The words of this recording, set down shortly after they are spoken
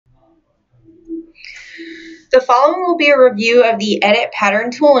The following will be a review of the Edit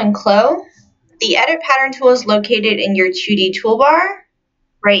Pattern tool in CLO. The Edit Pattern tool is located in your 2D toolbar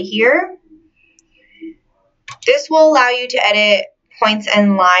right here. This will allow you to edit points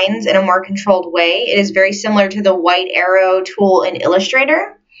and lines in a more controlled way. It is very similar to the white arrow tool in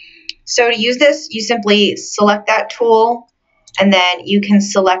Illustrator. So to use this, you simply select that tool, and then you can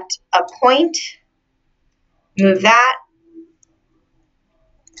select a point, move that.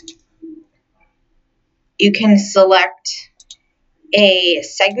 You can select a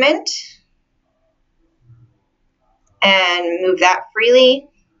segment and move that freely.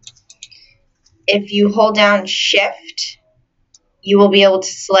 If you hold down Shift, you will be able to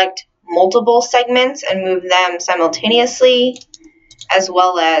select multiple segments and move them simultaneously, as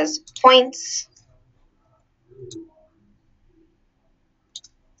well as points.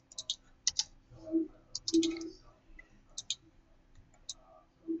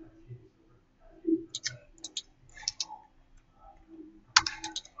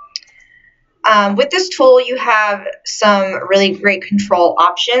 With this tool, you have some really great control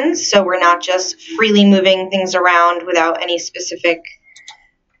options, so we're not just freely moving things around without any specific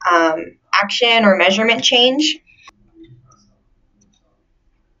action or measurement change.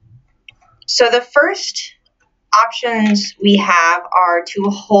 So the first options we have are to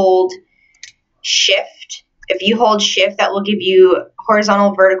hold Shift. If you hold Shift, that will give you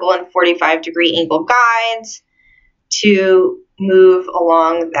horizontal, vertical, and 45-degree angle guides to move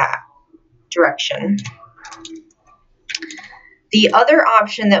along that direction. The other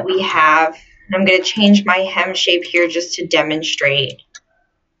option that we have, and I'm going to change my hem shape here just to demonstrate.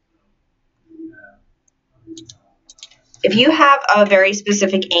 If you have a very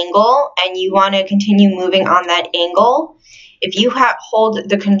specific angle and you want to continue moving on that angle, if you hold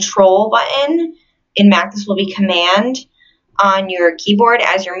the Control button, in Mac this will be Command, on your keyboard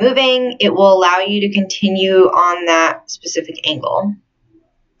as you're moving, it will allow you to continue on that specific angle.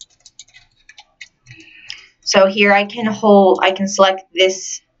 So here I can select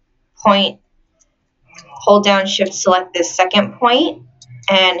this point, hold down Shift, select this second point,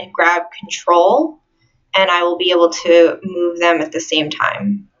 and grab Control, and I will be able to move them at the same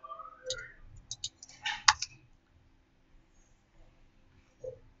time.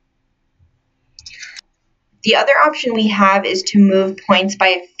 The other option we have is to move points by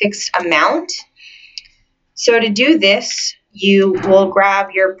a fixed amount. So to do this, you will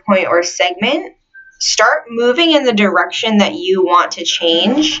grab your point or segment, start moving in the direction that you want to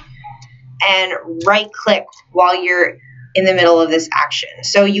change, and right-click while you're in the middle of this action.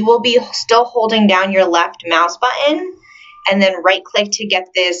 So you will be still holding down your left mouse button, and then right-click to get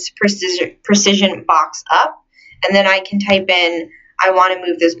this precision box up, and then I can type in, I want to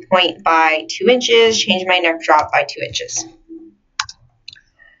move this point by 2 inches, change my neck drop by 2 inches.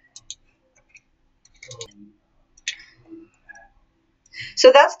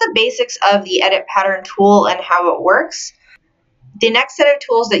 So that's the basics of the Edit Pattern tool and how it works. The next set of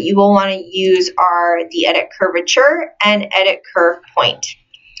tools that you will want to use are the Edit Curvature and Edit Curve Point.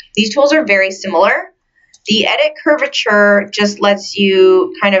 These tools are very similar. The Edit Curvature just lets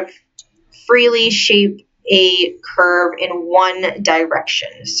you kind of freely shape a curve in one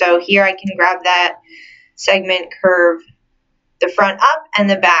direction. So here I can grab that segment, curve the front up and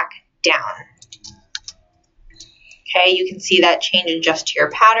the back down. Okay, you can see that change and adjust to your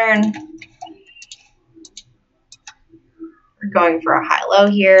pattern. We're going for a high-low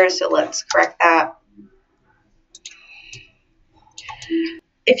here, so let's correct that.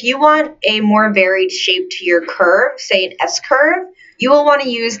 If you want a more varied shape to your curve, say an S-curve, you will want to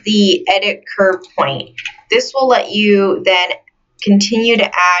use the Edit Curve Point. This will let you then continue to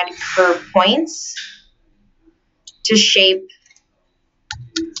add curve points to shape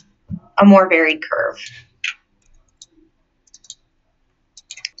a more varied curve.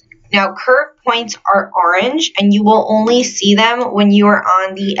 Now, curve points are orange, and you will only see them when you are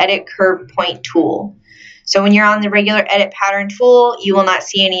on the Edit Curve Point tool. So when you're on the regular Edit Pattern tool, you will not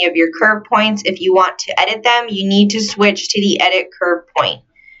see any of your curve points. If you want to edit them, you need to switch to the Edit Curve Point.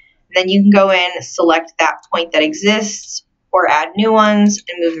 Then you can go in, select that point that exists, or add new ones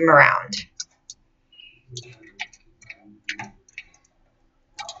and move them around.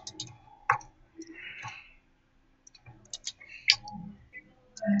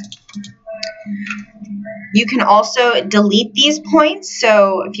 You can also delete these points.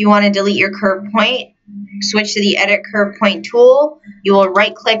 So if you want to delete your curve point, switch to the Edit Curve Point tool. You will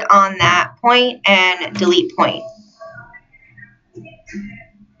right-click on that point and delete point.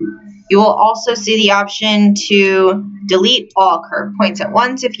 You will also see the option to delete all curve points at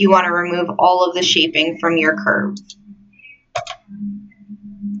once if you want to remove all of the shaping from your curve.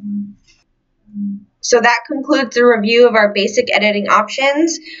 So that concludes the review of our basic editing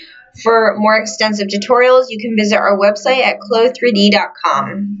options. For more extensive tutorials, you can visit our website at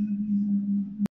clo3d.com.